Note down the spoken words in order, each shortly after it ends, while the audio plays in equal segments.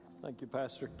Thank you,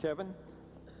 Pastor Kevin.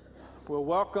 Well,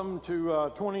 welcome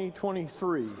to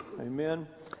 2023. Amen.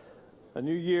 A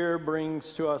new year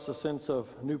brings to us a sense of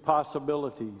new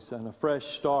possibilities and a fresh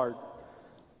start.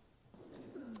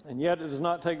 And yet it does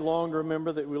not take long to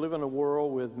remember that we live in a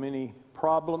world with many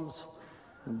problems,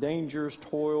 and dangers,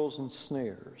 toils, and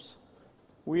snares.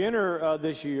 We enter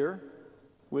this year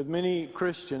with many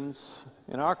Christians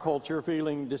in our culture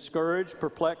feeling discouraged,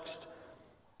 perplexed,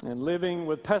 and living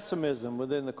with pessimism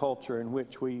within the culture in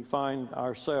which we find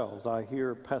ourselves. I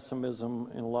hear pessimism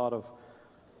in a lot of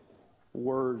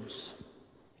words.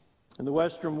 In the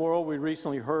Western world, we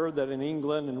recently heard that in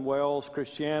England and Wales,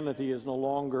 Christianity is no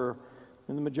longer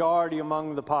in the majority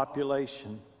among the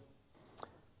population.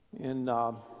 In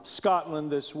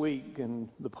Scotland this week, and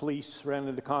the police ran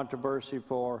into controversy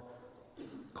for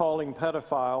calling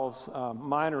pedophiles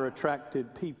minor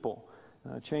attracted people.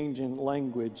 Changing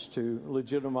language to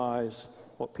legitimize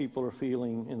what people are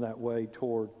feeling in that way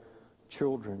toward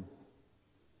children.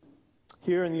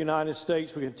 Here in the United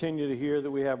States, we continue to hear that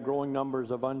we have growing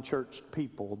numbers of unchurched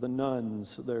people, the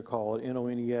nuns, they're called,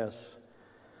 N-O-N-E-S.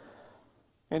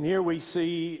 And here we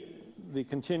see the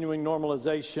continuing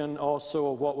normalization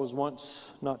also of what was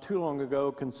once, not too long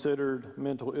ago, considered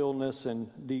mental illness and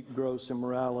deep, gross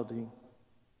immorality.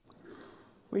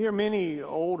 We hear many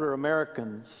older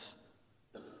Americans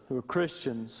who are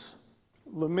Christians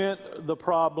lament the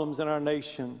problems in our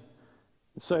nation,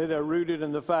 say they're rooted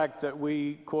in the fact that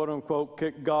we, quote unquote,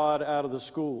 kick God out of the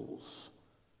schools.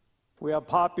 We have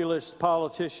populist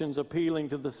politicians appealing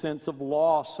to the sense of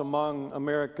loss among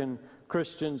American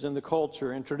Christians in the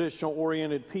culture and traditional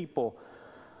oriented people.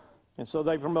 And so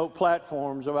they promote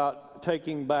platforms about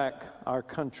taking back our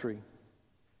country.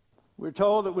 We're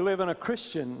told that we live in a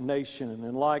Christian nation,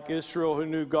 and like Israel who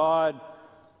knew God,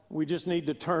 we just need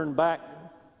to turn back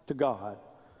to God.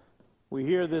 We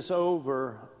hear this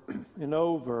over and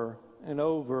over and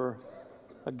over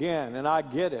again, and I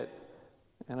get it,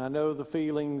 and I know the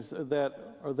feelings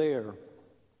that are there.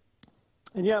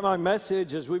 And yet my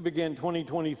message as we begin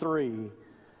 2023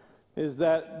 is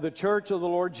that the church of the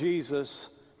Lord Jesus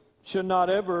should not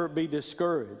ever be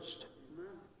discouraged.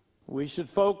 We should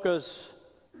focus,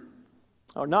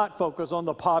 or not focus, on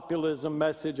the populism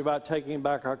message about taking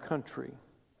back our country.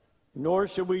 Nor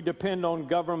should we depend on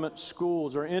government,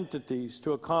 schools, or entities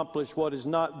to accomplish what is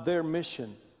not their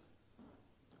mission.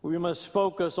 We must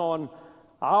focus on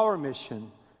our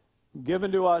mission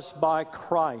given to us by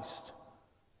Christ.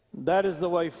 That is the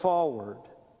way forward.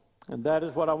 And that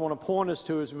is what I want to point us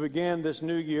to as we begin this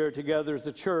new year together as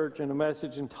the church in a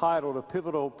message entitled A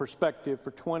Pivotal Perspective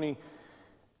for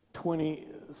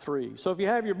 2023. So if you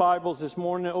have your Bibles this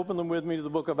morning, open them with me to the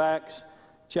book of Acts,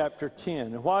 chapter 10.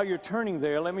 And while you're turning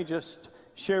there, let me just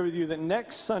share with you that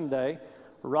next Sunday,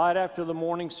 right after the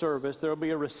morning service, there will be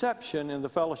a reception in the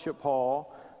fellowship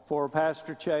hall for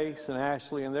Pastor Chase and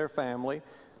Ashley and their family.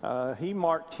 He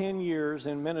marked 10 years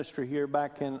in ministry here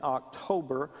back in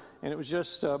October, and it was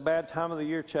just a bad time of the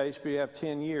year, Chase, for you to have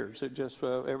 10 years. It just,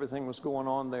 everything was going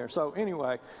on there. So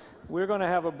anyway, we're going to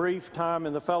have a brief time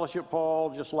in the fellowship hall,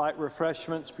 just light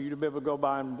refreshments for you to be able to go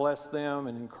by and bless them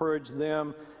and encourage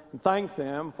them and thank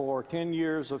them for 10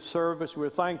 years of service. We're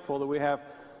thankful that we have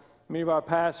many of our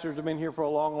pastors have been here for a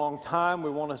long, long time. We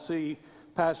want to see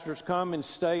pastors come and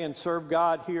stay and serve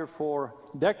God here for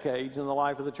decades in the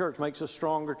life of the church. Makes a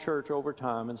stronger church over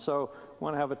time. And so we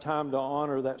want to have a time to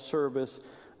honor that service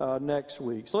next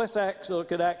week. So let's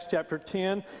look at Acts chapter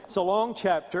 10. It's a long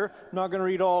chapter. I'm not going to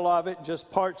read all of it, just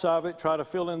parts of it, try to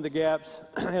fill in the gaps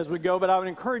as we go. But I would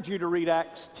encourage you to read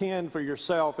Acts 10 for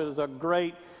yourself. It is a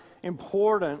great,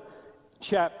 important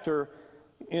chapter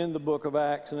in the book of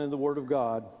Acts and in the Word of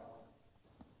God.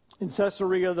 In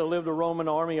Caesarea, there lived a Roman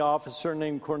army officer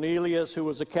named Cornelius, who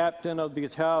was a captain of the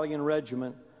Italian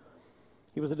regiment.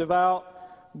 He was a devout,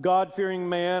 God-fearing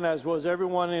man, as was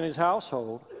everyone in his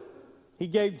household. He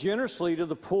gave generously to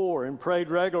the poor and prayed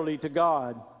regularly to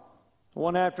God.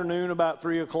 One afternoon, about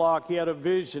 3 o'clock, he had a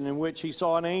vision in which he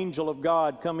saw an angel of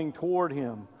God coming toward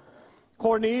him.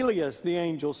 "Cornelius," the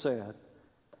angel said.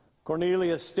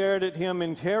 Cornelius stared at him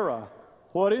in terror.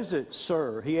 "What is it,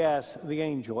 sir?" he asked the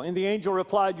angel. And the angel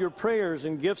replied, "Your prayers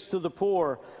and gifts to the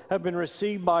poor have been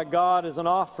received by God as an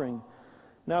offering.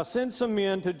 Now send some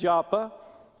men to Joppa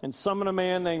and summon a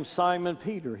man named Simon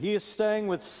Peter. He is staying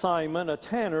with Simon, a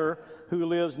tanner who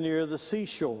lives near the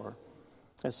seashore."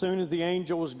 As soon as the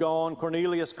angel was gone,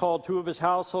 Cornelius called 2 of his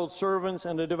household servants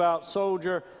and a devout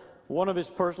soldier, one of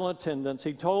his personal attendants.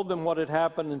 He told them what had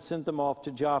happened and sent them off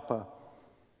to Joppa.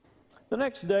 The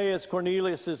next day, as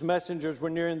Cornelius' messengers were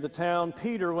nearing the town,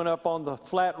 Peter went up on the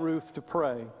flat roof to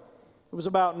pray. It was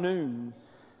about noon,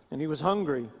 and he was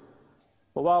hungry.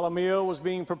 But while a meal was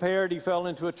being prepared, he fell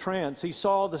into a trance. He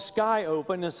saw the sky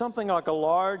open, and something like a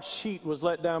large sheet was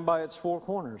let down by its four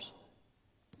corners.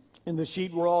 In the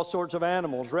sheet were all sorts of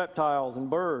animals, reptiles, and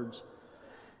birds.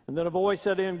 And then a voice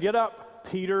said to him, "Get up,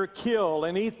 Peter, kill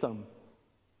and eat them."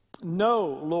 "No,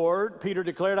 Lord," Peter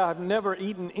declared, "I have never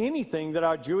eaten anything that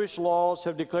our Jewish laws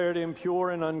have declared impure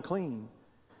and unclean."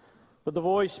 But the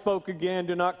voice spoke again,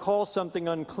 "Do not call something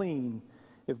unclean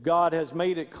if God has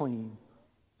made it clean."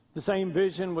 The same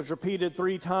vision was repeated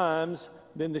 3 times.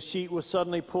 Then the sheet was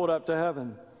suddenly pulled up to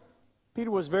heaven.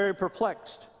 Peter was very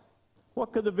perplexed.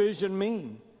 What could the vision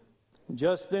mean?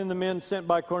 Just then the men sent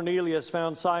by Cornelius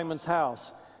found Simon's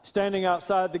house. Standing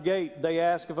outside the gate, they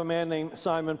asked if a man named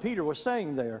Simon Peter was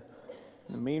staying there.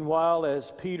 And meanwhile,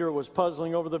 as Peter was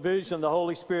puzzling over the vision, the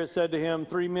Holy Spirit said to him,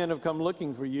 3 men have come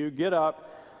looking for you. Get up,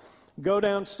 go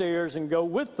downstairs, and go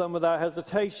with them without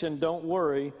hesitation. Don't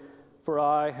worry, for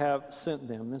I have sent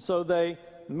them. And so they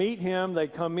meet him, they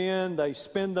come in, they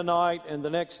spend the night, and the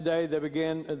next day they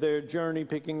begin their journey,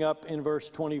 picking up in verse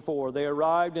 24. They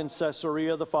arrived in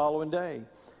Caesarea the following day.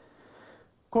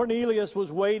 Cornelius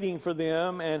was waiting for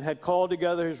them and had called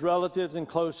together his relatives and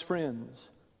close friends.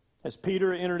 As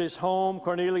Peter entered his home,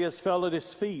 Cornelius fell at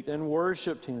his feet and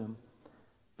worshiped him.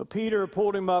 But Peter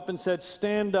pulled him up and said,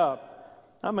 "Stand up.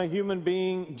 I'm a human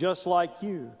being just like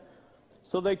you."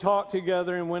 So they talked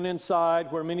together and went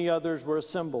inside where many others were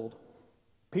assembled.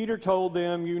 Peter told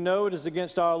them, "You know it is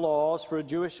against our laws for a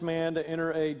Jewish man to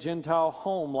enter a Gentile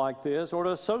home like this or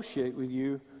to associate with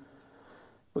you.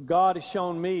 But God has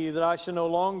shown me that I should no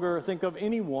longer think of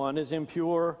anyone as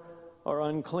impure or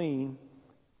unclean.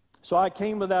 So I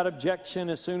came without objection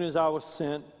as soon as I was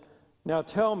sent. Now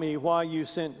tell me why you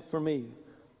sent for me."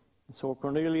 And so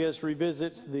Cornelius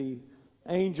revisits the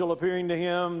angel appearing to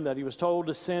him that he was told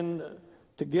to send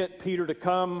to get Peter to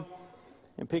come.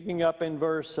 And picking up in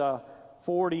verse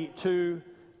 42,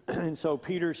 and so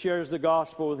Peter shares the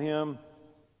gospel with him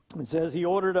and says, "He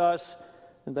ordered us,"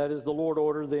 and that is the Lord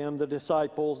ordered them, the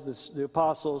disciples, the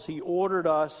apostles, "He ordered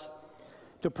us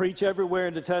to preach everywhere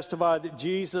and to testify that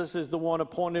Jesus is the one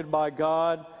appointed by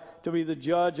God to be the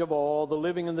judge of all, the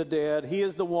living and the dead. He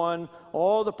is the one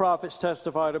all the prophets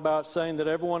testified about, saying that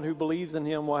everyone who believes in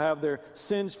him will have their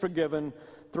sins forgiven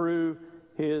through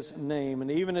his name." And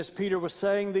even as Peter was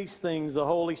saying these things, the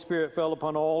Holy Spirit fell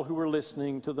upon all who were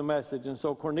listening to the message. And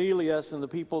so Cornelius and the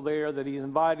people there that he's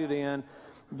invited in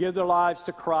give their lives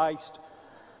to Christ,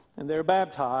 and they're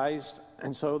baptized.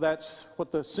 And so that's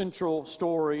what the central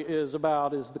story is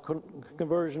about, is the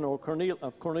conversion of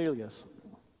Cornelius.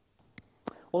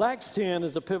 Well, Acts 10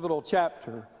 is a pivotal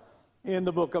chapter in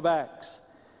the book of Acts.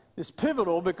 It's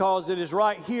pivotal because it is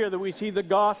right here that we see the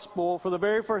gospel for the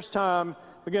very first time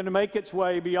begin to make its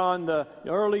way beyond the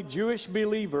early Jewish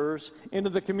believers into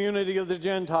the community of the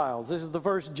Gentiles. This is the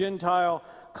first Gentile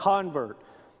convert.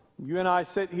 You and I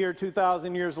sit here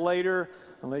 2,000 years later,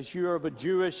 unless you are of a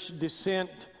Jewish descent,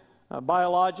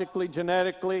 biologically,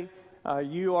 genetically,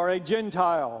 you are a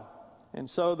Gentile. And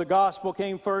so the gospel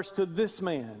came first to this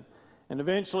man and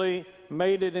eventually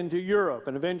made it into Europe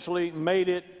and eventually made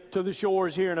it to the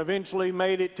shores here and eventually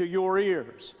made it to your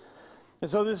ears. And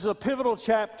so this is a pivotal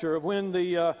chapter of when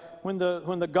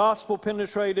the gospel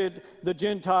penetrated the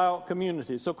Gentile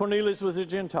community. So Cornelius was a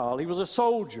Gentile. He was a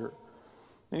soldier,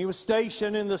 and he was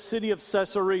stationed in the city of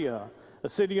Caesarea, a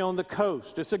city on the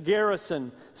coast. It's a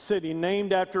garrison city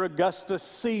named after Augustus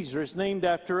Caesar. It's named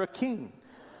after a king.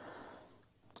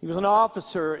 He was an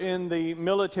officer in the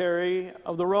military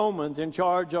of the Romans in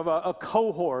charge of a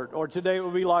cohort, or today it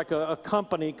would be like a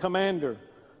company commander,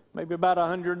 maybe about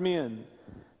 100 men.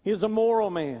 He is a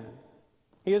moral man.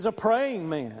 He is a praying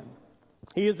man.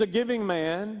 He is a giving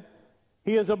man.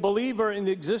 He is a believer in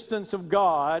the existence of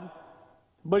God,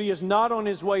 but he is not on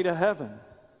his way to heaven.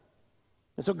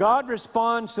 And so God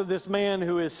responds to this man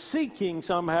who is seeking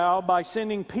somehow by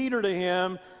sending Peter to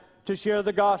him to share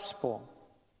the gospel.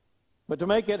 But to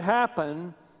make it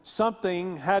happen,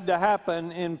 something had to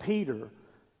happen in Peter.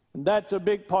 And that's a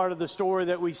big part of the story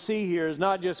that we see here, is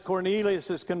not just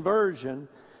Cornelius' conversion,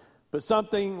 but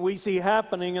something we see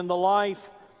happening in the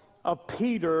life of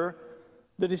Peter,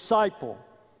 the disciple.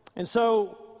 And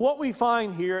so what we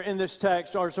find here in this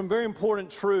text are some very important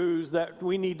truths that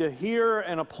we need to hear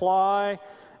and apply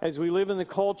as we live in the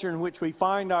culture in which we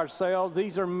find ourselves.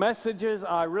 These are messages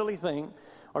I really think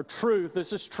are truth.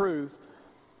 This is truth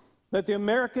that the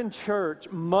American church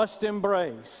must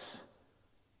embrace,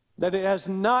 that it has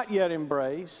not yet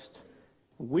embraced.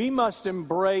 We must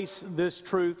embrace this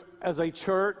truth as a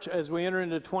church as we enter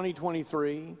into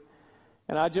 2023.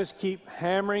 And I just keep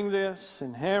hammering this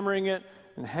and hammering it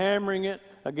and hammering it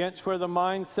against where the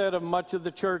mindset of much of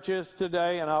the church is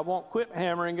today, and I won't quit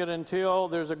hammering it until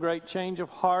there's a great change of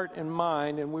heart and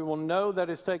mind, and we will know that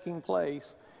it's taking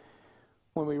place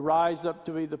when we rise up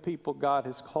to be the people God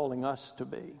is calling us to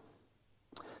be.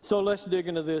 So let's dig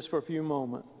into this for a few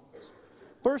moments.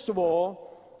 First of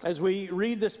all, as we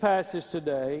read this passage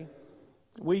today,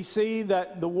 we see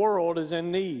that the world is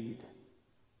in need.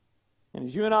 And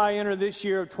as you and I enter this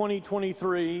year of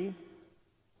 2023,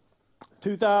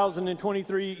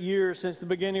 2023 years since the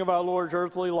beginning of our Lord's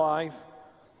earthly life,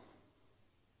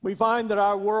 we find that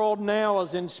our world now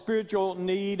is in spiritual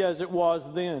need as it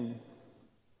was then.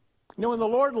 You know, when the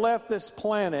Lord left this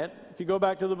planet, if you go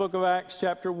back to the book of Acts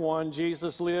chapter 1,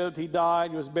 Jesus lived, he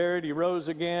died, he was buried, he rose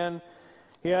again.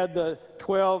 He had the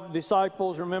 12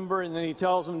 disciples, remember, and then he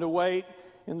tells them to wait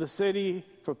in the city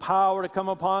for power to come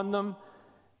upon them.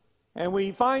 And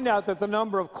we find out that the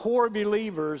number of core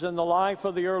believers in the life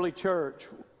of the early church,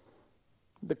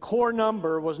 the core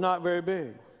number was not very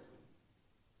big.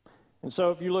 And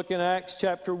so if you look in Acts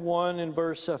chapter 1 and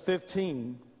verse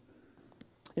 15,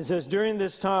 it says, during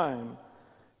this time,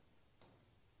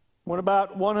 when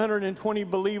about 120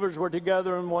 believers were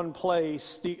together in one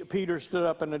place, Peter stood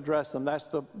up and addressed them. That's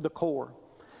the core.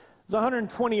 There's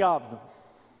 120 of them.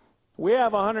 We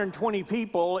have 120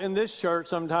 people in this church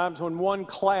sometimes when one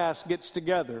class gets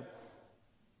together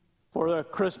for the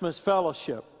Christmas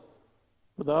fellowship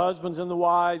with the husbands and the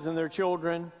wives and their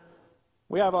children.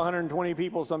 We have 120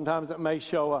 people sometimes that may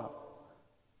show up.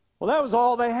 Well, that was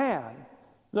all they had.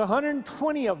 The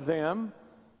 120 of them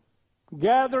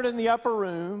gathered in the upper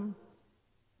room.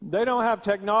 They don't have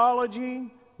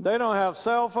technology. They don't have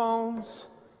cell phones.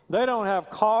 They don't have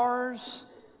cars.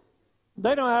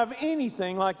 They don't have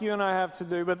anything like you and I have to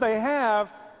do, but they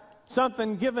have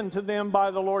something given to them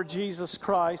by the Lord Jesus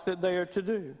Christ that they are to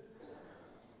do.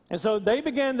 And so they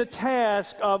began the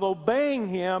task of obeying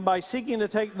him by seeking to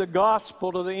take the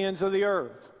gospel to the ends of the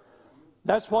earth.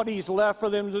 That's what he's left for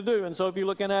them to do. And so if you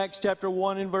look in Acts chapter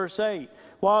 1 and verse 8,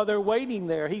 while they're waiting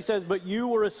there, he says, but you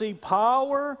will receive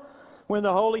power when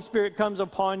the Holy Spirit comes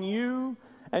upon you,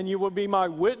 and you will be my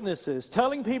witnesses,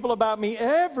 telling people about me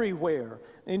everywhere,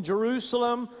 in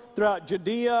Jerusalem, throughout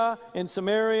Judea, in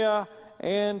Samaria,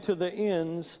 and to the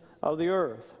ends of the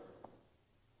earth.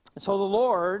 And so the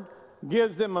Lord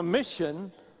gives them a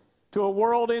mission to a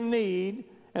world in need,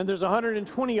 and there's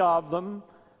 120 of them,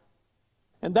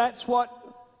 and that's what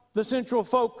the central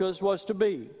focus was to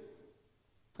be.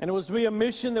 And it was to be a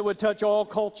mission that would touch all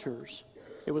cultures.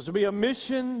 It was to be a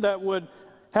mission that would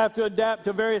have to adapt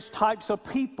to various types of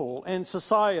people and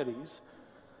societies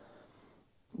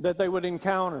that they would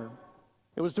encounter.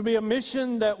 It was to be a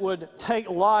mission that would take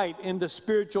light into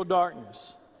spiritual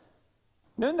darkness.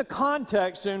 And in the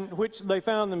context in which they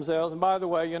found themselves, and by the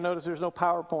way, you'll notice there's no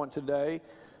PowerPoint today,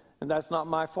 and that's not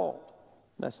my fault.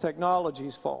 That's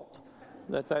technology's fault,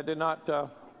 that they did not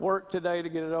work today to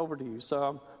get it over to you. So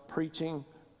I'm preaching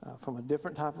from a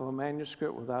different type of a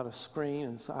manuscript without a screen,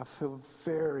 and so I feel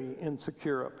very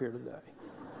insecure up here today.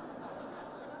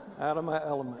 Out of my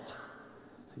element.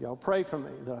 So y'all pray for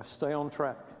me that I stay on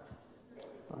track.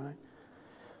 All right.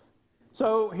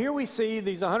 So here we see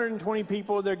these 120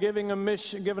 people. They're given a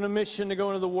mission to go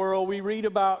into the world. We read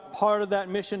about part of that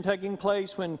mission taking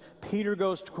place when Peter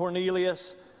goes to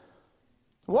Cornelius.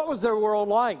 What was their world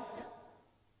like?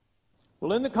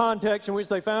 Well, in the context in which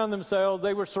they found themselves,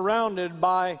 they were surrounded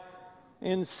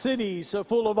in cities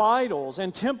full of idols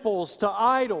and temples to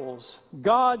idols,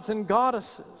 gods and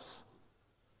goddesses.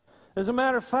 As a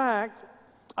matter of fact,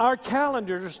 our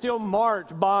calendars are still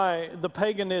marked by the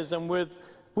paganism with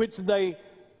which that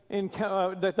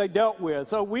they dealt with.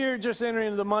 So we're just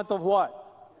entering the month of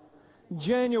what?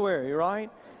 January,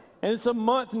 right? And it's a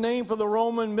month named for the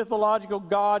Roman mythological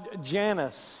god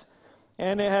Janus.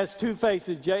 And it has two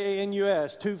faces,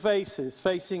 Janus, two faces,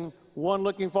 facing one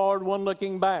looking forward, one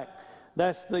looking back.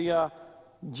 That's the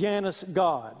Janus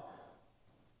god.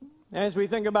 As we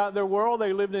think about their world,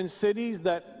 they lived in cities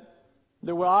that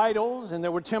there were idols, and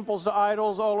there were temples to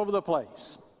idols all over the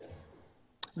place.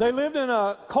 They lived in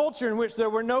a culture in which there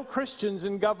were no Christians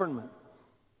in government.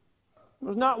 There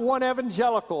was not one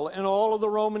evangelical in all of the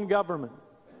Roman government.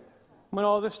 When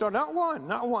all this started, not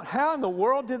one. How in the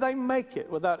world did they make it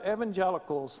without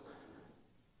evangelicals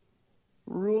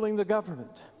ruling the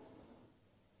government?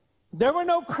 There were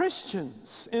no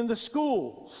Christians in the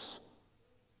schools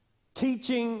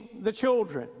teaching the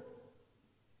children.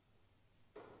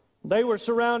 They were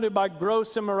surrounded by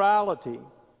gross immorality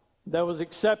that was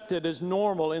accepted as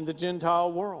normal in the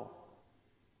Gentile world.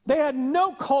 They had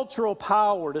no cultural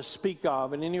power to speak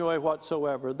of in any way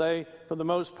whatsoever. They, for the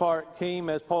most part, came,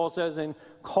 as Paul says in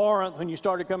Corinth, when you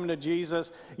started coming to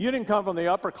Jesus, you didn't come from the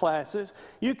upper classes.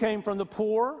 You came from the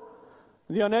poor,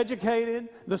 the uneducated,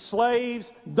 the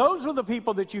slaves. Those were the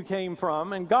people that you came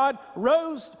from. And God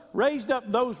raised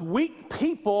up those weak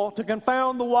people to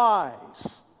confound the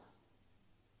wise.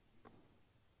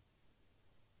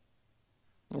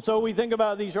 And so we think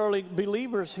about these early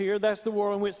believers here. That's the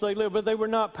world in which they lived. But they were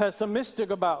not pessimistic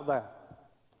about that.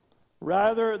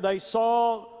 Rather, they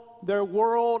saw their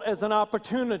world as an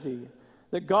opportunity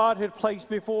that God had placed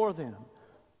before them.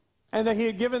 And that He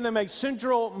had given them a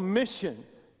central mission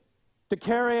to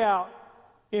carry out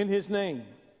in His name.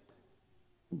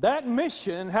 That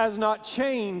mission has not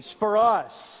changed for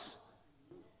us,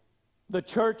 the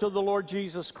Church of the Lord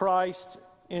Jesus Christ,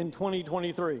 in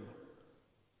 2023.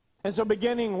 And so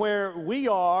beginning where we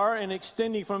are and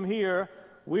extending from here,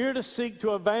 we're to seek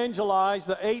to evangelize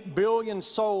the 8 billion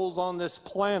souls on this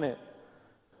planet.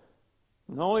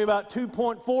 And only about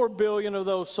 2.4 billion of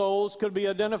those souls could be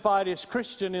identified as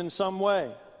Christian in some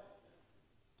way.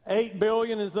 8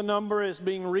 billion is the number is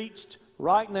being reached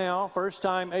right now. First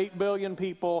time 8 billion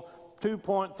people,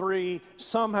 2.3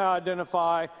 somehow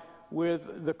identify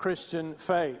with the Christian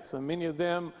faith. And many of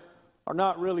them are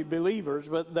not really believers,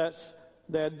 but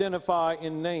they identify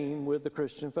in name with the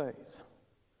Christian faith.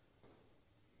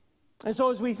 And so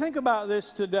as we think about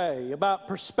this today, about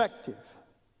perspective,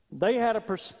 they had a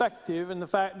perspective in the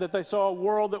fact that they saw a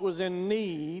world that was in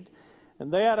need,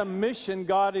 and they had a mission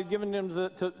God had given them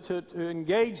to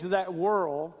engage that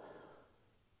world.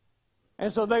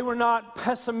 And so they were not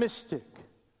pessimistic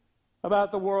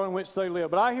about the world in which they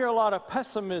live. But I hear a lot of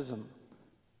pessimism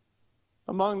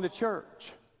among the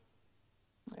church.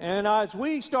 And as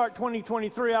we start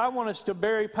 2023, I want us to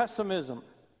bury pessimism.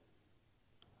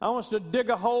 I want us to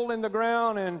dig a hole in the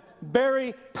ground and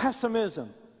bury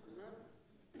pessimism.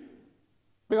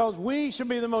 Because we should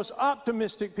be the most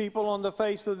optimistic people on the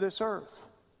face of this earth.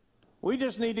 We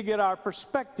just need to get our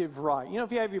perspective right. You know,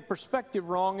 if you have your perspective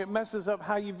wrong, it messes up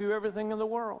how you view everything in the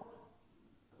world.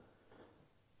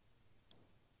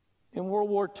 In World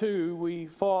War II, we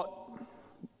fought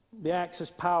the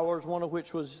Axis powers, one of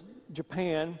which was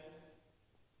Japan.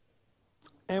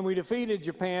 And we defeated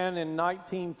Japan in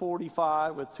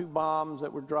 1945 with 2 bombs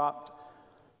that were dropped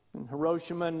in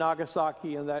Hiroshima and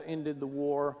Nagasaki, and that ended the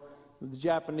war. The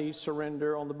Japanese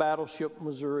surrender on the battleship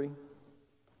Missouri.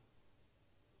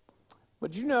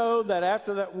 But you know that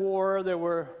after that war, there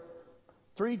were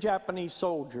 3 Japanese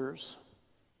soldiers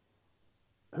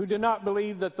who did not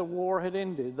believe that the war had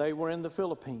ended. They were in the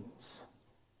Philippines.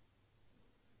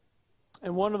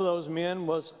 And one of those men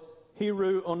was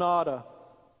Hiroo Onoda.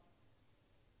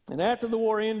 And after the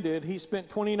war ended, he spent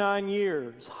 29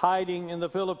 years hiding in the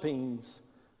Philippines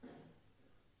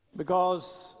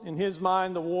because in his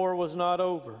mind the war was not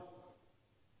over.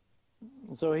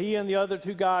 And so he and the other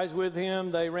 2 guys with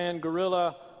him, they ran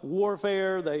guerrilla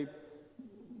warfare. They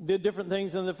did different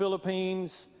things in the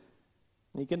Philippines.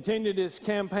 He continued his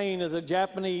campaign as a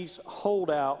Japanese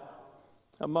holdout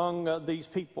among these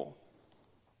people.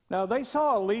 Now, they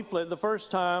saw a leaflet the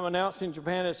first time announcing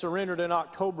Japan had surrendered in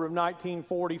October of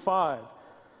 1945.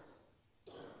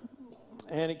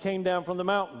 And it came down from the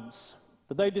mountains.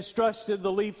 But they distrusted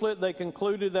the leaflet. They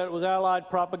concluded that it was Allied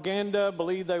propaganda,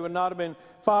 believed they would not have been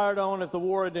fired on if the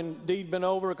war had indeed been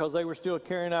over because they were still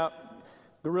carrying out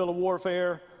guerrilla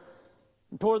warfare.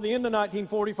 And toward the end of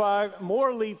 1945,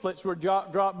 more leaflets were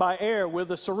dropped by air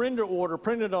with a surrender order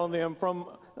printed on them from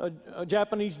a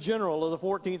Japanese general of the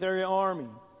 14th Area Army.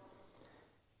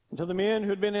 And to the men who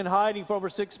had been in hiding for over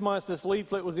 6 months, this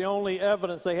leaflet was the only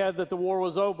evidence they had that the war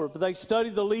was over. But they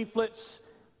studied the leaflets,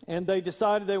 and they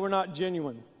decided they were not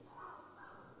genuine.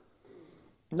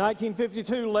 In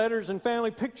 1952, letters and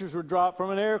family pictures were dropped from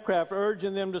an aircraft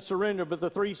urging them to surrender, but the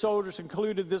 3 soldiers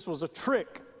concluded this was a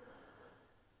trick.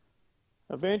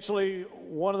 Eventually,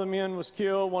 one of the men was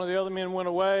killed, one of the other men went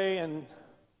away, and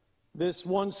this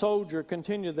one soldier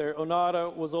continued there.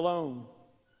 Onoda was alone.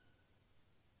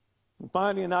 And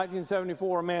finally, in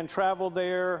 1974, a man traveled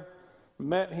there,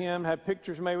 met him, had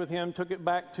pictures made with him, took it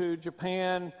back to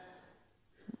Japan,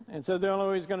 and said the only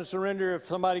way he's going to surrender if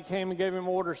somebody came and gave him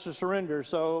orders to surrender.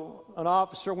 So an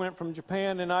officer went from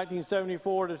Japan in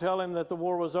 1974 to tell him that the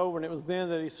war was over, and it was then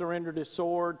that he surrendered his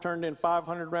sword, turned in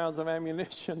 500 rounds of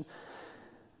ammunition.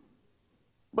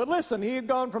 But listen, he had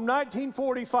gone from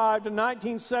 1945 to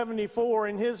 1974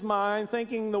 in his mind,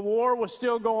 thinking the war was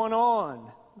still going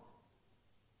on.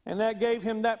 And that gave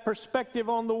him that perspective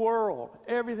on the world,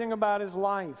 everything about his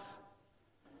life.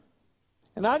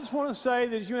 And I just want to say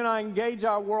that as you and I engage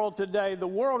our world today, the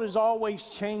world is always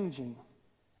changing.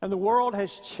 And the world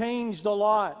has changed a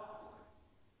lot.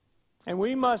 And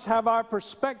we must have our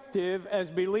perspective as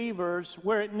believers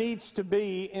where it needs to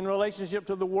be in relationship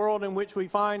to the world in which we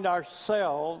find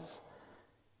ourselves.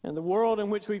 And the world in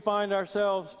which we find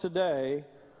ourselves today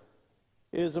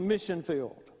is a mission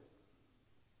field.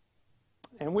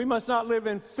 And we must not live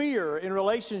in fear in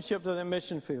relationship to the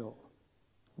mission field.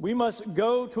 We must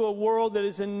go to a world that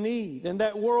is in need. And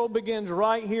that world begins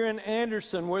right here in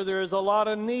Anderson, where there is a lot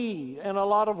of need and a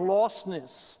lot of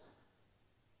lostness.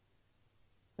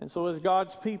 And so as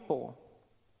God's people,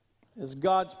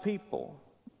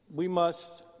 we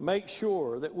must make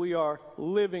sure that we are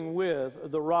living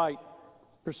with the right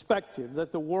perspective,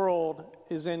 that the world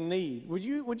is in need. Would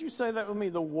you say that with me?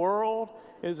 The world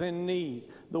is in need.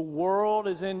 The world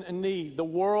is in need. The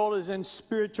world is in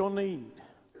spiritual need.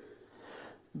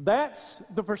 That's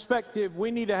the perspective we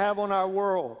need to have on our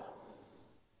world.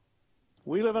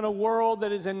 We live in a world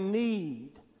that is in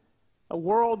need, a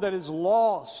world that is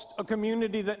lost, a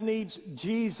community that needs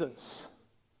Jesus.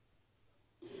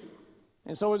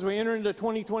 And so as we enter into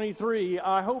 2023,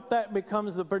 I hope that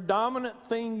becomes the predominant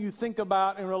thing you think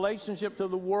about in relationship to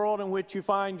the world in which you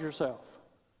find yourself.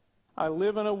 I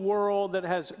live in a world that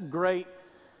has great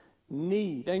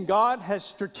need. And God has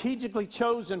strategically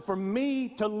chosen for me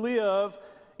to live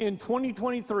in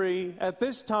 2023 at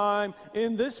this time,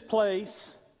 in this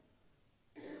place,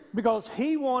 because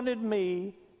He wanted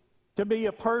me to be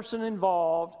a person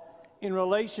involved in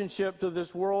relationship to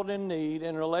this world in need,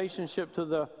 in relationship to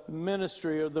the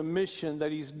ministry or the mission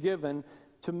that He's given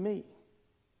to me.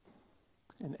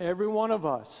 And every one of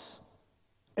us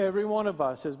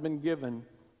has been given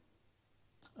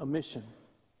a mission.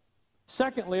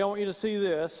 Secondly, I want you to see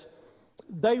this.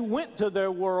 They went to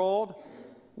their world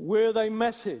with a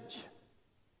message.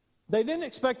 They didn't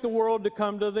expect the world to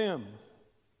come to them.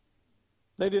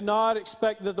 They did not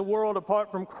expect that the world,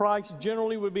 apart from Christ,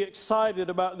 generally would be excited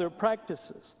about their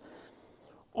practices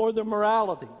or their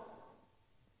morality.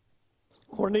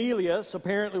 Cornelius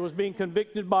apparently was being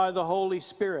convicted by the Holy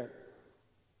Spirit.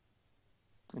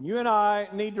 And you and I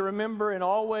need to remember and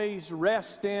always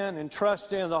rest in and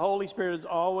trust in the Holy Spirit is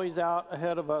always out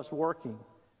ahead of us working.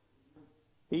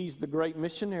 He's the great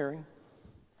missionary.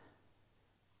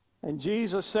 And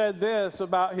Jesus said this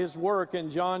about His work in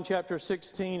John chapter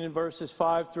 16 and verses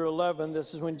 5 through 11.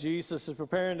 This is when Jesus is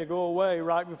preparing to go away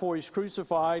right before He's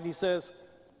crucified. He says,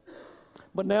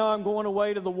 "But now I'm going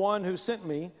away to the one who sent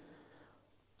me,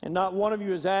 and not one of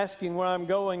you is asking where I'm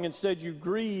going. Instead, you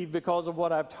grieve because of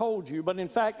what I've told you. But in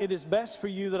fact, it is best for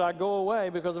you that I go away,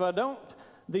 because if I don't,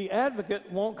 the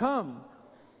advocate won't come.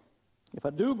 If I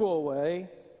do go away,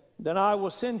 then I will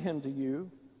send him to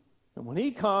you. And when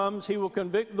he comes, he will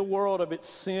convict the world of its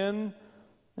sin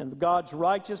and of God's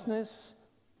righteousness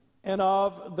and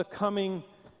of the coming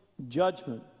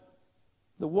judgment.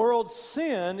 The world's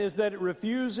sin is that it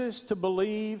refuses to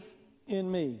believe in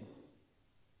me."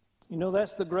 You know,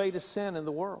 that's the greatest sin in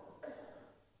the world.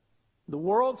 The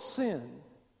world's sin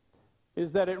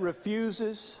is that it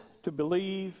refuses to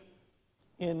believe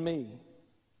in me.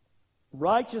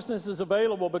 Righteousness is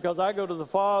available because I go to the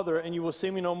Father and you will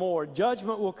see me no more.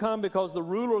 Judgment will come because the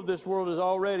ruler of this world has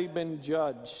already been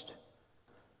judged.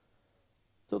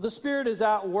 So the Spirit is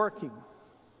out working.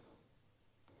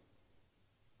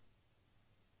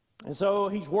 And so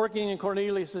He's working in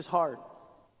Cornelius' heart.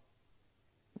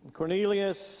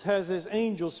 Cornelius has his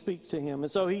angel speak to him.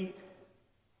 And so he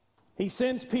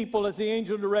sends people, as the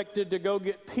angel directed, to go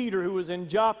get Peter, who was in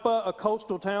Joppa, a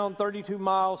coastal town 32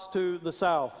 miles to the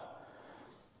south.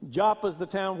 Joppa is the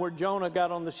town where Jonah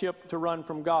got on the ship to run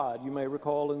from God, you may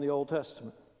recall in the Old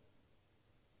Testament.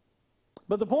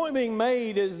 But the point being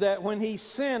made is that when he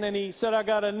sent and he said, "I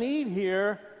got a need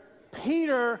here,"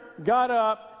 Peter got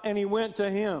up and he went to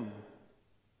him.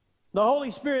 The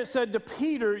Holy Spirit said to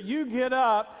Peter, "You get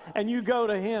up and you go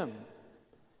to him.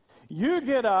 You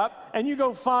get up and you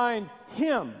go find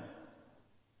him."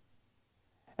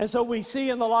 And so we see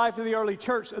in the life of the early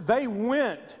church, they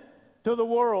went to the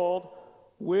world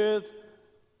with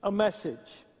a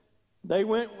message. They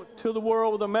went to the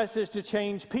world with a message to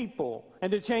change people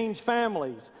and to change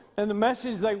families. And the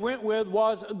message they went with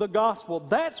was the gospel.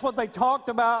 That's what they talked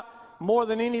about more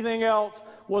than anything else,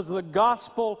 was the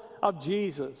gospel of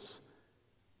Jesus.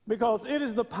 Because it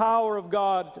is the power of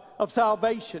God of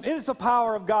salvation. It is the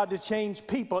power of God to change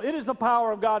people. It is the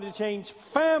power of God to change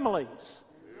families.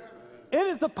 It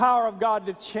is the power of God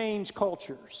to change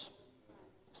cultures.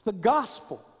 It's the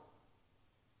gospel.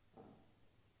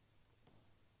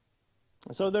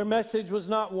 And so their message was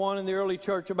not one in the early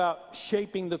church about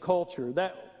shaping the culture.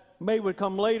 That may would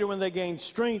come later when they gained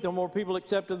strength or more people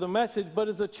accepted the message. But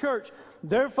as a church,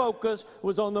 their focus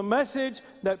was on the message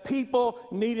that people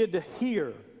needed to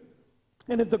hear.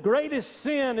 And if the greatest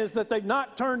sin is that they've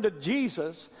not turned to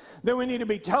Jesus, then we need to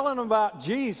be telling them about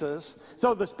Jesus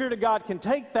so the Spirit of God can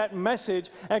take that message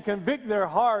and convict their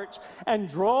hearts and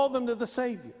draw them to the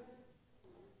Savior.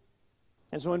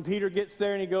 And so when Peter gets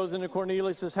there and he goes into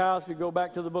Cornelius' house, if you go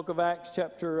back to the book of Acts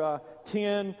chapter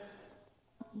 10,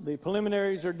 the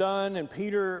preliminaries are done and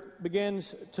Peter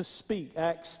begins to speak.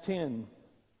 Acts 10,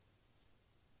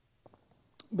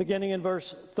 beginning in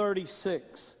verse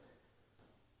 36,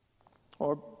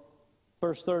 or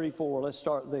verse 34. Let's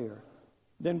start there.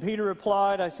 Then Peter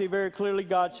replied, I see very clearly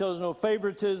God shows no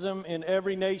favoritism in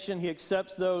every nation. He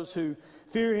accepts those who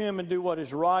fear him and do what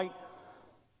is right.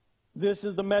 This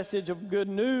is the message of good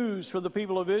news for the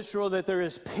people of Israel, that there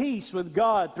is peace with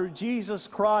God through Jesus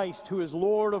Christ, who is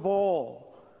Lord of all.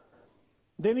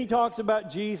 Then he talks about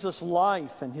Jesus'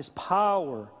 life and his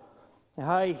power and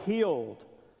how he healed.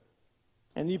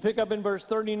 And you pick up in verse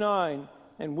 39,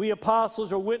 and we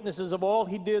apostles are witnesses of all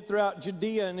he did throughout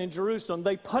Judea and in Jerusalem.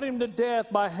 They put him to death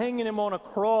by hanging him on a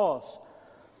cross.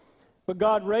 But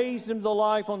God raised him to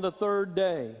life on the third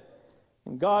day.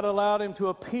 And God allowed him to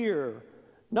appear,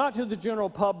 not to the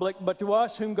general public, but to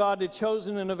us whom God had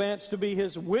chosen in advance to be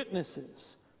his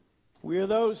witnesses. We are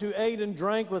those who ate and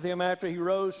drank with him after he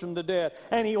rose from the dead.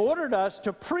 And he ordered us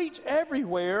to preach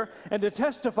everywhere and to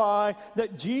testify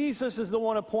that Jesus is the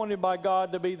one appointed by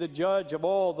God to be the judge of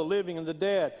all the living and the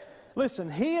dead.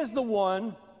 Listen, he is the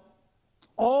one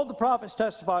all the prophets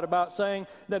testified about, saying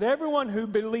that everyone who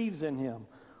believes in him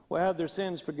will have their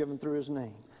sins forgiven through his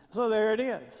name. So there it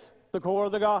is, the core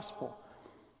of the gospel.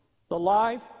 The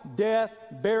life, death,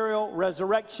 burial,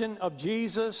 resurrection of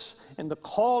Jesus, and the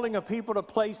calling of people to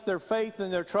place their faith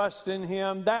and their trust in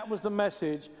him, that was the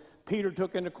message Peter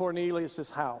took into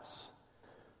Cornelius' house.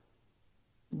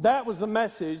 That was the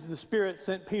message the Spirit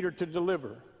sent Peter to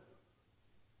deliver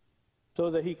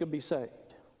so that he could be saved.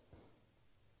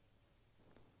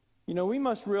 You know, we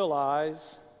must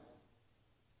realize,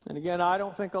 and again, I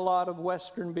don't think a lot of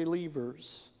Western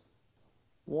believers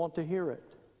want to hear it.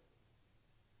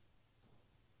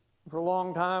 For a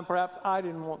long time, perhaps I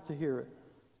didn't want to hear it.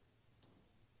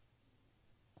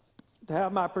 To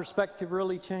have my perspective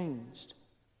really changed.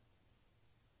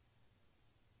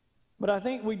 But I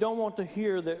think we don't want to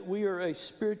hear that we are a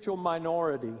spiritual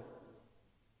minority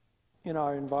in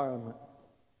our environment.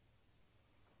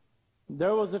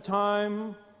 There was a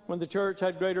time when the church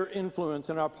had greater influence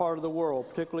in our part of the world,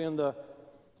 particularly in the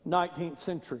 19th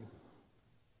century.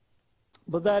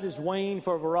 But that has waned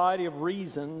for a variety of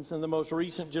reasons in the most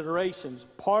recent generations.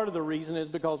 Part of the reason is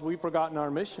because we've forgotten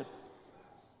our mission.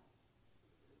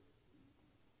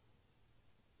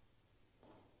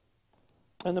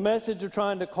 And the message of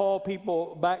trying to call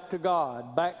people back to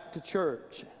God, back to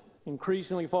church,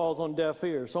 increasingly falls on deaf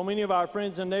ears. So many of our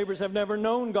friends and neighbors have never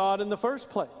known God in the first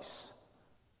place.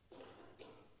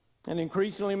 And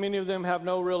increasingly many of them have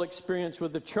no real experience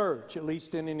with the church, at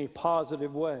least in any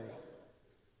positive way.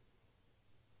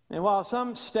 And while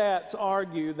some stats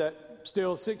argue that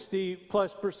still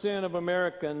 60+% of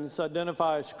Americans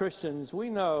identify as Christians, we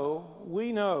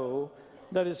know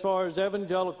that as far as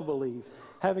evangelical belief,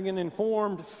 having an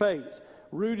informed faith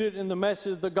rooted in the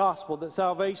message of the gospel, that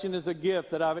salvation is a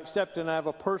gift that I've accepted and I have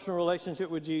a personal relationship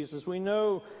with Jesus, we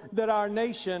know that our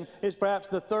nation is perhaps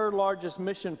the third largest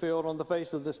mission field on the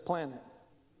face of this planet.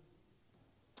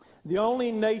 The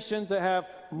only nations that have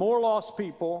more lost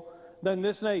people than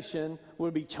this nation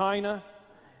would be China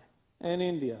and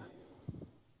India.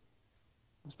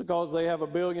 It's because they have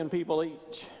 1 billion people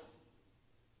each.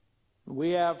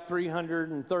 We have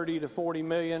 330 to 40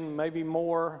 million, maybe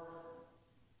more,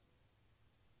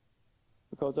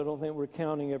 because I don't think we're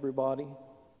counting everybody.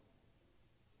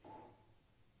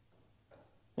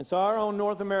 And so our own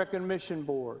North American Mission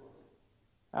Board,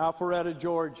 Alpharetta,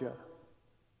 Georgia,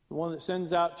 the one that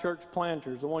sends out church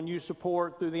planters, the one you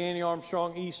support through the Annie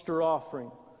Armstrong Easter offering.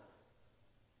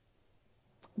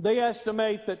 They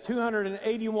estimate that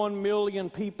 281 million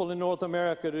people in North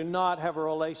America do not have a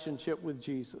relationship with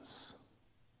Jesus.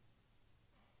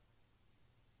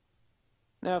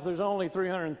 Now, if there's only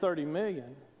 330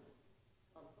 million,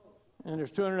 and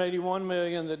there's 281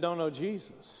 million that don't know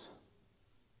Jesus,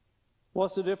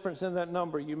 what's the difference in that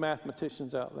number, you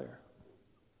mathematicians out there?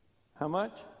 How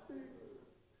much?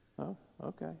 Oh,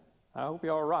 okay. I hope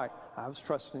you're all right. I was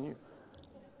trusting you.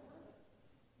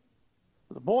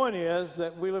 But the point is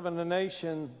that we live in a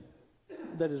nation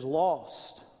that is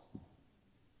lost.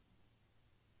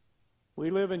 We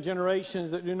live in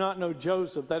generations that do not know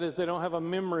Joseph. That is, they don't have a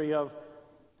memory of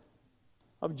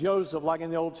of Joseph, like in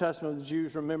the Old Testament, the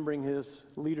Jews remembering his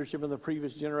leadership in the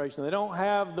previous generation. They don't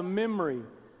have the memory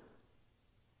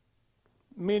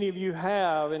many of you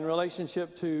have in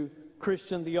relationship to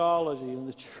Christian theology and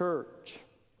the church.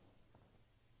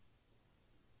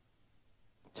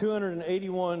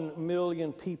 281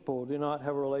 million people do not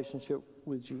have a relationship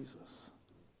with Jesus.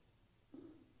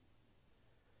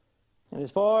 And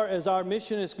as far as our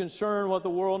mission is concerned, what the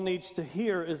world needs to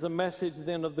hear is the message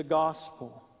then of the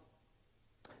gospel.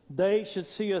 They should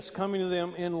see us coming to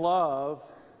them in love,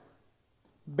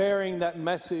 bearing that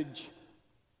message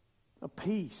of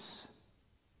peace.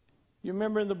 You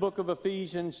remember in the book of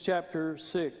Ephesians chapter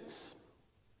 6,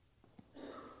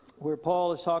 where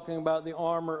Paul is talking about the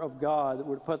armor of God, that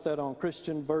we're to put that on,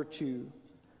 Christian virtue.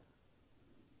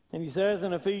 And he says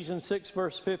in Ephesians 6,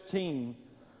 verse 15,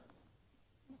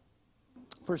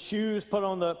 for shoes, put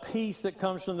on the peace that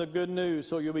comes from the good news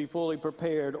so you'll be fully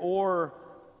prepared. Or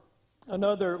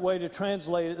another way to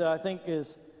translate it that I think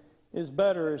is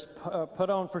better is put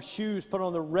on for shoes, put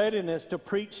on the readiness to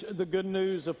preach the good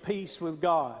news of peace with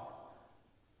God.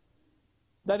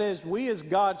 That is, we as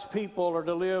God's people are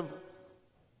to live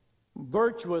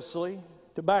virtuously,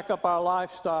 to back up our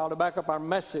lifestyle, to back up our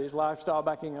message, lifestyle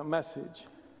backing up message.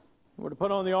 We're to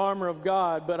put on the armor of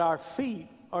God, but our feet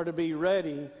are to be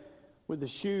ready with the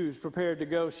shoes prepared to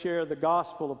go share the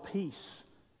gospel of peace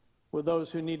with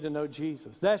those who need to know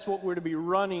Jesus. That's what we're to be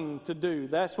running to do.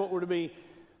 That's what we're to be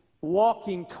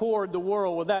walking toward the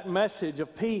world with, that message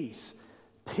of peace.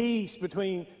 Peace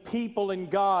between people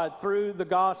and God through the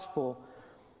gospel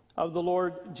of the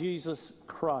Lord Jesus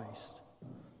Christ.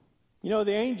 You know,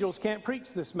 the angels can't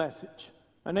preach this message.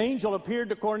 An angel appeared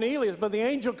to Cornelius, but the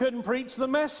angel couldn't preach the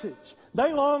message.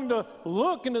 They longed to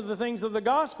look into the things of the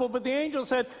gospel, but the angel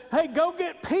said, hey, go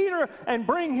get Peter and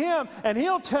bring him, and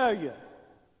he'll tell you.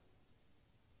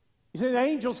 You see, the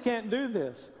angels can't do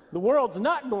this. The world's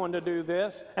not going to do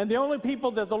this, and the only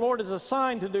people that the Lord has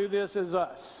assigned to do this is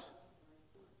us.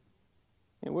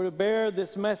 And we're to bear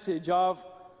this message of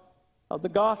the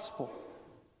gospel.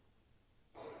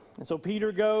 And so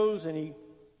Peter goes, and he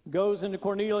goes into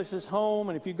Cornelius' home.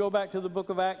 And if you go back to the book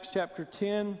of Acts chapter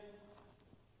 10,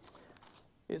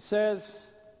 it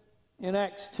says in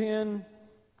Acts 10,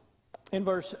 in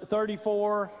verse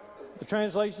 34, the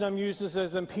translation I'm using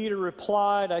says, and Peter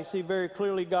replied, I see very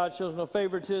clearly God shows no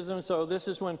favoritism. So this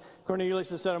is when Cornelius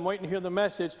has said, I'm waiting to hear the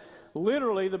message.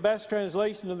 Literally, the best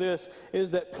translation of this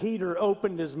is that Peter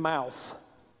opened his mouth.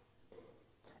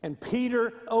 And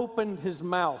Peter opened his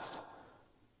mouth.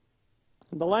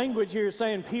 And the language here is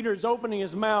saying Peter's opening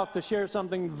his mouth to share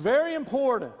something very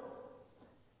important.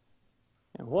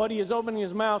 And what he is opening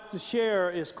his mouth to share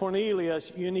is,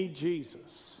 Cornelius, you need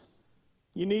Jesus.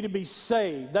 You need to be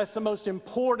saved. That's the most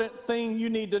important thing you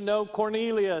need to know,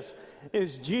 Cornelius,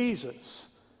 is Jesus.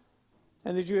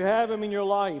 And that you have him in your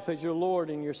life as your Lord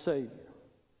and your Savior.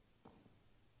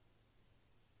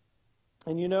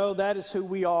 And you know, that is who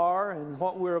we are and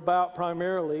what we're about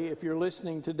primarily. If you're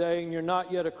listening today and you're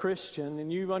not yet a Christian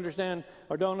and you understand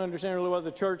or don't understand really what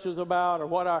the church is about or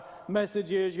what our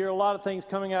message is, you hear a lot of things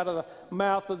coming out of the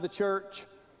mouth of the church.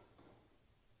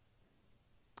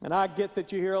 And I get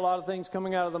that you hear a lot of things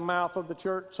coming out of the mouth of the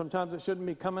church. Sometimes it shouldn't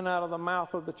be coming out of the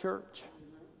mouth of the church.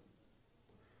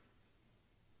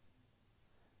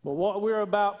 But what we're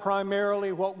about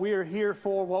primarily, what we're here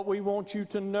for, what we want you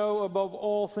to know above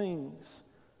all things,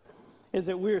 is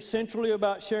that we're centrally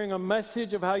about sharing a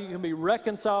message of how you can be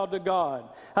reconciled to God,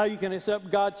 how you can accept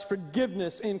God's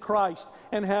forgiveness in Christ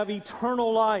and have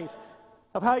eternal life,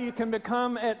 of how you can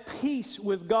become at peace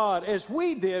with God, as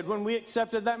we did when we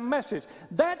accepted that message.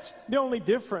 That's the only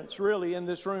difference, really, in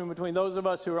this room between those of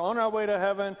us who are on our way to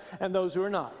heaven and those who are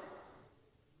not.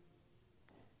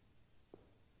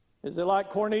 Is it like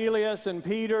Cornelius and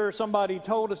Peter? Somebody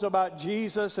told us about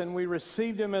Jesus and we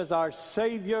received him as our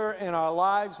Savior and our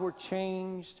lives were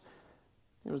changed.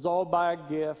 It was all by a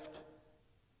gift.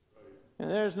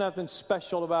 And there's nothing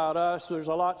special about us. There's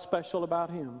a lot special about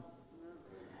him.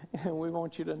 And we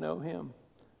want you to know him.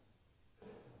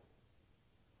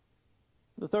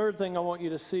 The third thing I want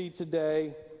you to see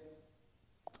today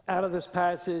out of this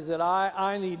passage that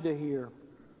I need to hear.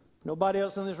 Nobody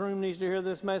else in this room needs to hear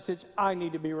this message. I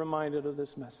need to be reminded of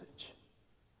this message.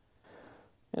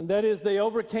 And that is, they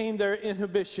overcame their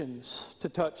inhibitions to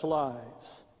touch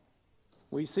lives.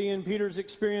 We see in Peter's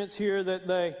experience here that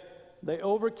they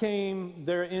overcame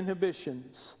their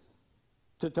inhibitions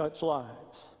to touch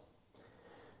lives.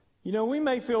 You know, we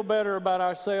may feel better about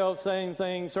ourselves saying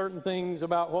things, certain things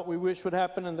about what we wish would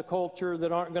happen in the culture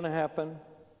that aren't going to happen.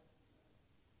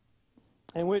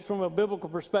 and which from a biblical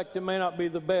perspective may not be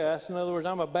the best. In other words,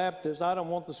 I'm a Baptist. I don't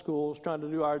want the schools trying to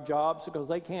do our jobs because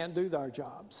they can't do their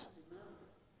jobs.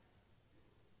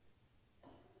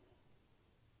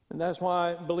 And that's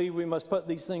why I believe we must put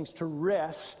these things to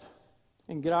rest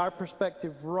and get our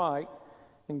perspective right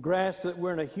and grasp that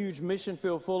we're in a huge mission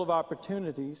field full of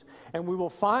opportunities. And we will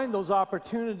find those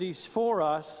opportunities for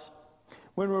us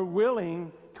when we're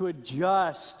willing to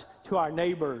adjust to our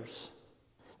neighbors,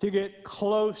 to get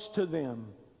close to them,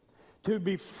 to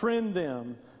befriend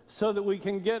them so that we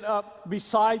can get up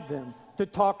beside them to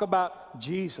talk about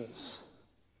Jesus.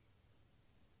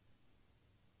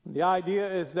 The idea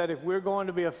is that if we're going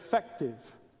to be effective,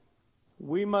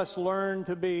 we must learn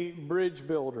to be bridge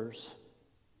builders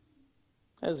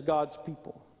as God's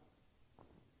people.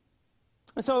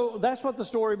 And so that's what the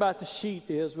story about the sheep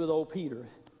is with old Peter.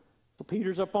 So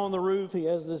Peter's up on the roof. He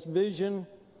has this vision.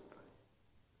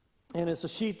 And it's a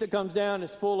sheep that comes down.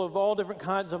 It's full of all different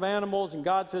kinds of animals. And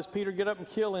God says, Peter, get up and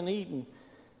kill and eat. And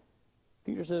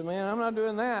Peter says, man, I'm not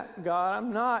doing that, God.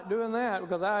 I'm not doing that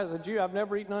because I, as a Jew, I've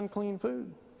never eaten unclean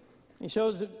food. He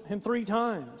shows him 3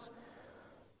 times.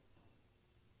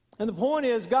 And the point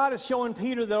is, God is showing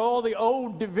Peter that all the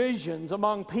old divisions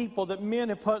among people that men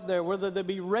have put there, whether they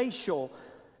be racial,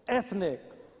 ethnic,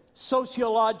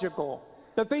 sociological,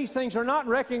 that these things are not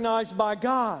recognized by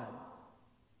God.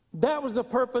 That was the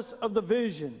purpose of the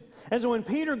vision. And so when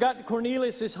Peter got to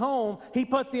Cornelius' home, he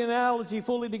put the analogy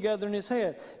fully together in his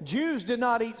head. Jews did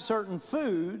not eat certain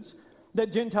foods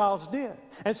that Gentiles did.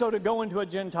 And so to go into a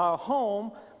Gentile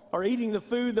home or eating the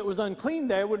food that was unclean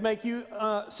there would make you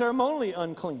ceremonially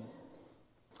unclean.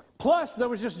 Plus, there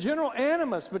was just general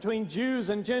animus between Jews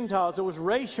and Gentiles. There was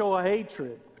racial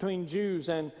hatred between Jews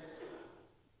and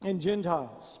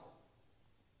Gentiles.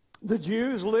 The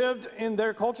Jews lived in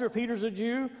their culture. Peter's a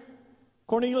Jew.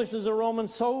 Cornelius is a Roman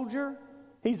soldier.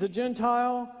 He's a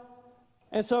Gentile.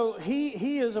 And so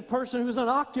he is a person who's an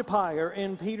occupier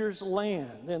in Peter's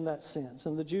land in that sense.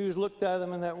 And the Jews looked at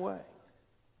him in that way.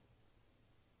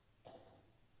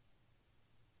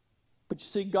 But you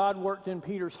see, God worked in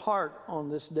Peter's heart on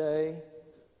this day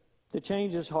to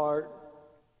change his heart,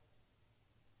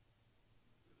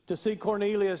 to see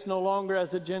Cornelius no longer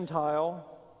as a Gentile,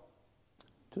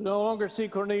 to no longer see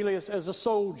Cornelius as a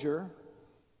soldier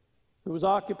who was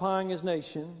occupying his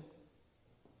nation,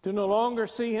 to no longer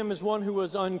see him as one who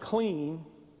was unclean,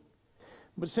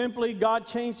 but simply God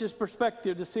changed his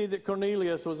perspective to see that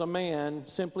Cornelius was a man,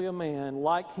 simply a man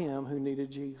like him who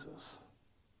needed Jesus.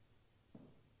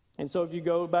 And so if you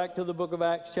go back to the book of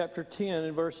Acts chapter 10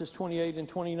 and verses 28 and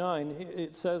 29,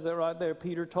 it says that right there.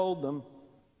 Peter told them,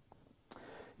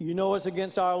 you know it's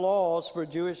against our laws for a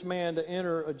Jewish man to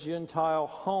enter a Gentile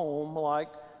home like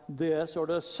this or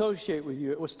to associate with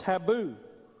you. It was taboo.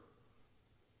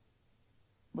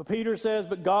 But Peter says,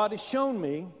 but God has shown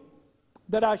me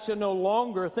that I should no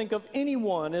longer think of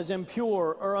anyone as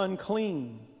impure or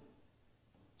unclean.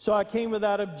 So I came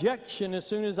without objection as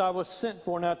soon as I was sent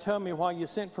for. Now tell me why you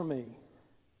sent for me.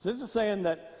 So this is saying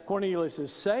that Cornelius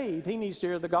is saved. He needs to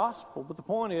hear the gospel. But the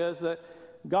point is that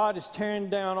God is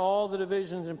tearing down all the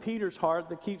divisions in Peter's heart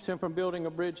that keeps him from building a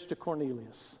bridge to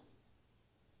Cornelius.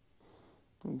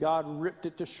 And God ripped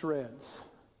it to shreds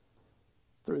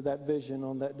through that vision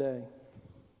on that day.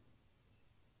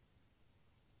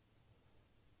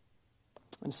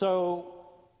 And so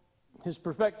his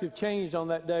perspective changed on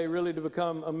that day really to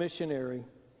become a missionary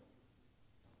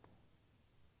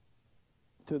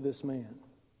to this man.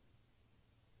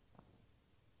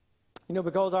 You know,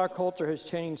 because our culture has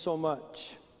changed so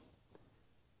much,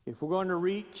 if we're going to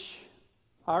reach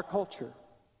our culture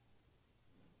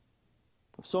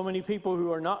of so many people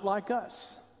who are not like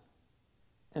us,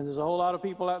 and there's a whole lot of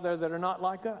people out there that are not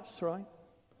like us, right?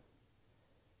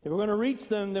 If we're going to reach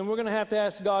them, then we're going to have to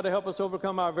ask God to help us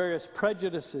overcome our various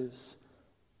prejudices,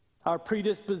 our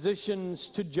predispositions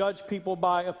to judge people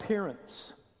by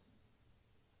appearance,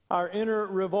 our inner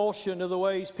revulsion to the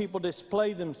ways people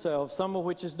display themselves, some of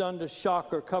which is done to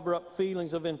shock or cover up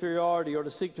feelings of inferiority or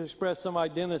to seek to express some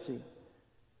identity.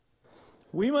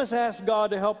 We must ask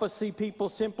God to help us see people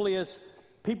simply as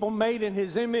people made in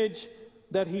His image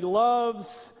that He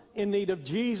loves, in need of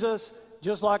Jesus,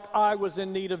 just like I was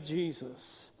in need of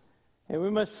Jesus. And we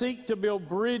must seek to build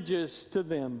bridges to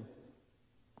them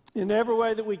in every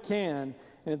way that we can.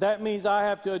 And if that means I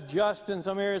have to adjust in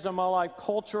some areas of my life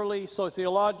culturally,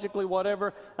 sociologically,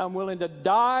 whatever, I'm willing to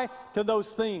die to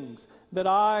those things that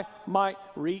I might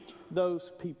reach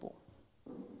those people.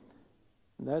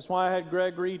 And that's why I had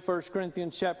Greg read 1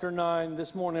 Corinthians chapter 9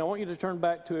 this morning. I want you to turn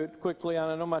back to it quickly.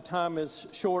 I know my time is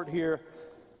short here.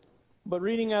 But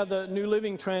reading out of the New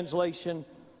Living Translation,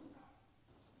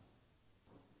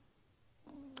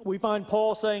 We find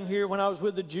Paul saying here, when I was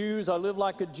with the Jews, I lived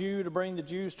like a Jew to bring the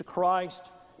Jews to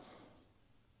Christ.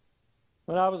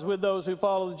 When I was with those who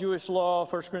follow the Jewish law,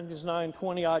 1 Corinthians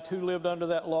 9:20, I too lived under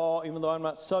that law, even though I'm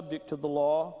not subject to the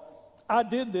law. I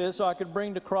did this so I could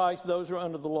bring to Christ those who are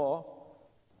under the law.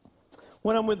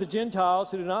 When I'm with the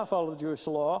Gentiles who do not follow the Jewish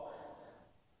law,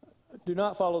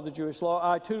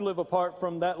 I too live apart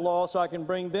from that law so I can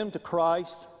bring them to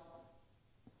Christ.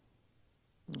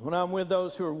 When I'm with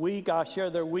those who are weak, I share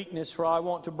their weakness, for I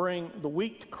want to bring the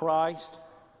weak to Christ.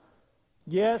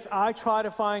 Yes, I try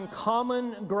to find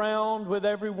common ground with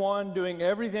everyone, doing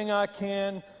everything I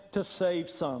can to save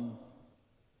some.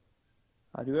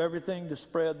 I do everything to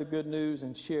spread the good news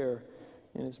and share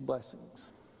in its blessings.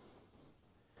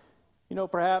 You know,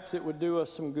 perhaps it would do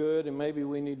us some good, and maybe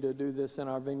we need to do this in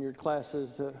our vineyard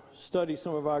classes, to study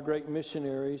some of our great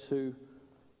missionaries who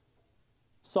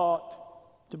sought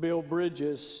to build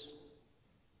bridges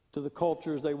to the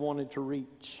cultures they wanted to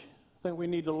reach. I think we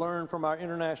need to learn from our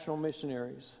international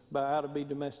missionaries about how to be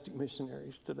domestic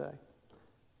missionaries today.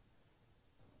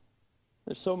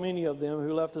 There's so many of them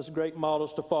who left us great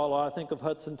models to follow. I think of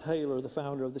Hudson Taylor, the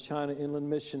founder of the China Inland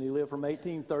Mission. He lived from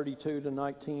 1832 to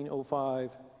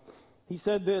 1905. He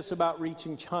said this about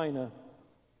reaching China.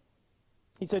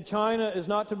 He said, China is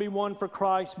not to be won for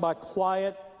Christ by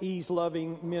quiet,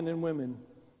 ease-loving men and women.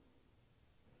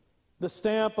 The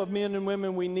stamp of men and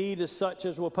women we need is such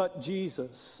as will put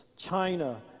Jesus,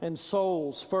 China, and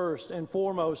souls first and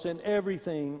foremost in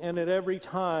everything and at every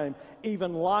time.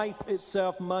 Even life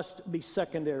itself must be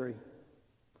secondary.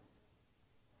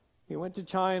 He went to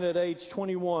China at age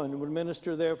 21 and would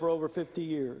minister there for over 50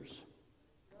 years.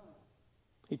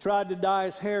 He tried to dye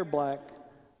his hair black,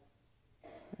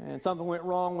 and something went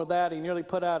wrong with that. He nearly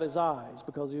put out his eyes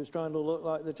because he was trying to look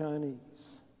like the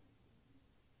Chinese.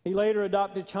 He later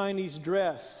adopted Chinese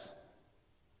dress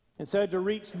and said to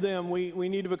reach them, we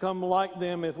need to become like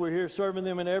them if we're here serving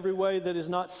them in every way that is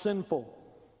not sinful.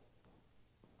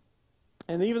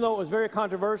 And even though it was very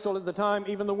controversial at the time,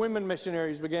 even the women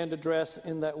missionaries began to dress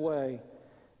in that way.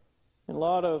 And a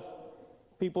lot of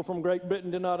people from Great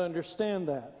Britain did not understand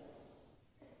that.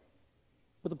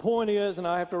 But the point is, and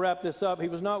I have to wrap this up, he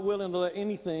was not willing to let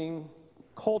anything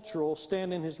cultural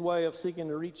stand in his way of seeking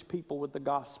to reach people with the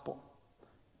gospel.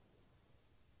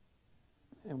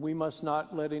 And we must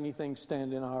not let anything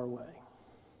stand in our way.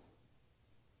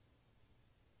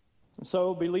 And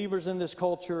so, believers in this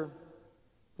culture,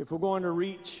 if we're going to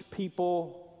reach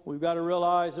people, we've got to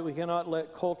realize that we cannot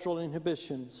let cultural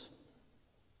inhibitions,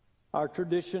 our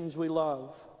traditions we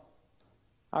love,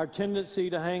 our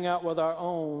tendency to hang out with our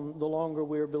own the longer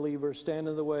we're believers, stand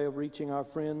in the way of reaching our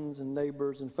friends and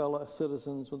neighbors and fellow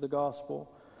citizens with the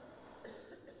gospel.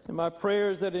 And my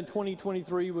prayer is that in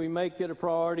 2023 we make it a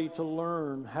priority to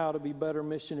learn how to be better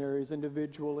missionaries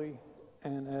individually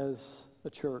and as a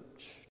church.